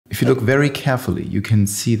If you look very carefully, you can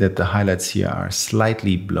see that the highlights here are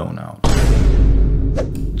slightly blown out.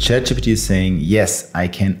 ChatGPT is saying, yes, I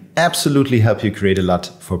can absolutely help you create a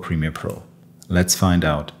LUT for Premiere Pro. Let's find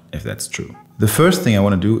out if that's true. The first thing I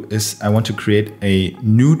want to do is I want to create a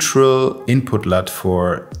neutral input LUT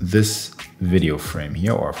for this video frame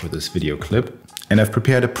here, or for this video clip. And I've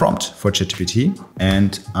prepared a prompt for ChatGPT,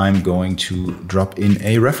 and I'm going to drop in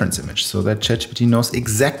a reference image so that ChatGPT knows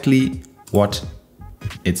exactly what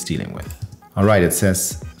it's dealing with. All right, it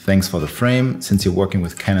says, thanks for the frame. Since you're working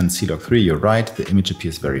with Canon C-Log3, you're right. The image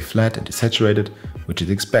appears very flat and desaturated, which is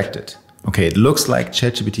expected. Okay, it looks like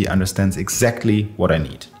ChatGPT understands exactly what I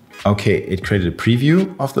need. Okay, it created a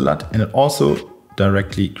preview of the LUT, and it also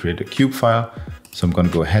directly created a cube file. So I'm going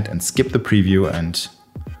to go ahead and skip the preview, and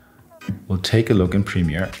we'll take a look in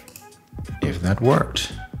Premiere if that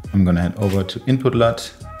worked. I'm going to head over to Input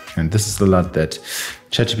LUT, and this is the LUT that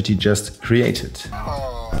ChatGPT just created.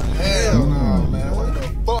 Oh, hell no, man. What the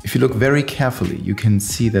fuck? If you look very carefully, you can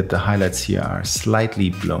see that the highlights here are slightly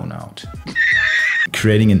blown out.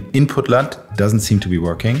 Creating an input LUT doesn't seem to be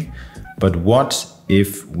working, but what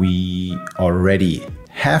if we already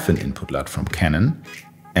have an input LUT from Canon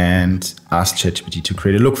and ask ChatGPT to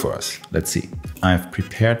create a look for us? Let's see. I've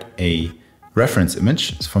prepared a reference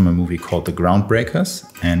image. It's from a movie called The Groundbreakers,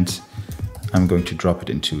 and I'm going to drop it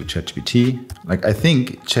into ChatGPT. Like, I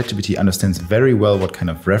think ChatGPT understands very well what kind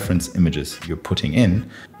of reference images you're putting in.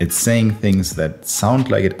 It's saying things that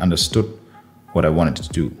sound like it understood what I wanted to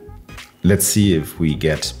do. Let's see if we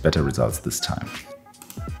get better results this time.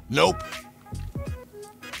 Nope.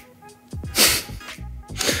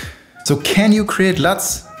 So can you create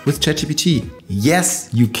LUTs with ChatGPT? Yes,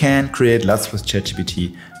 you can create LUTs with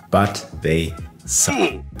ChatGPT, but they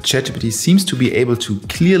suck. ChatGPT seems to be able to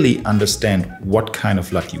clearly understand what kind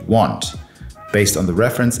of LUT you want. Based on the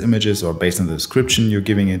reference images or based on the description you're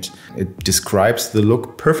giving it, it describes the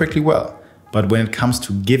look perfectly well. But when it comes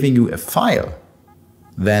to giving you a file,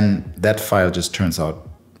 then that file just turns out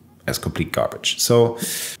as complete garbage. So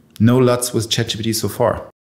no LUTs with ChatGPT so far.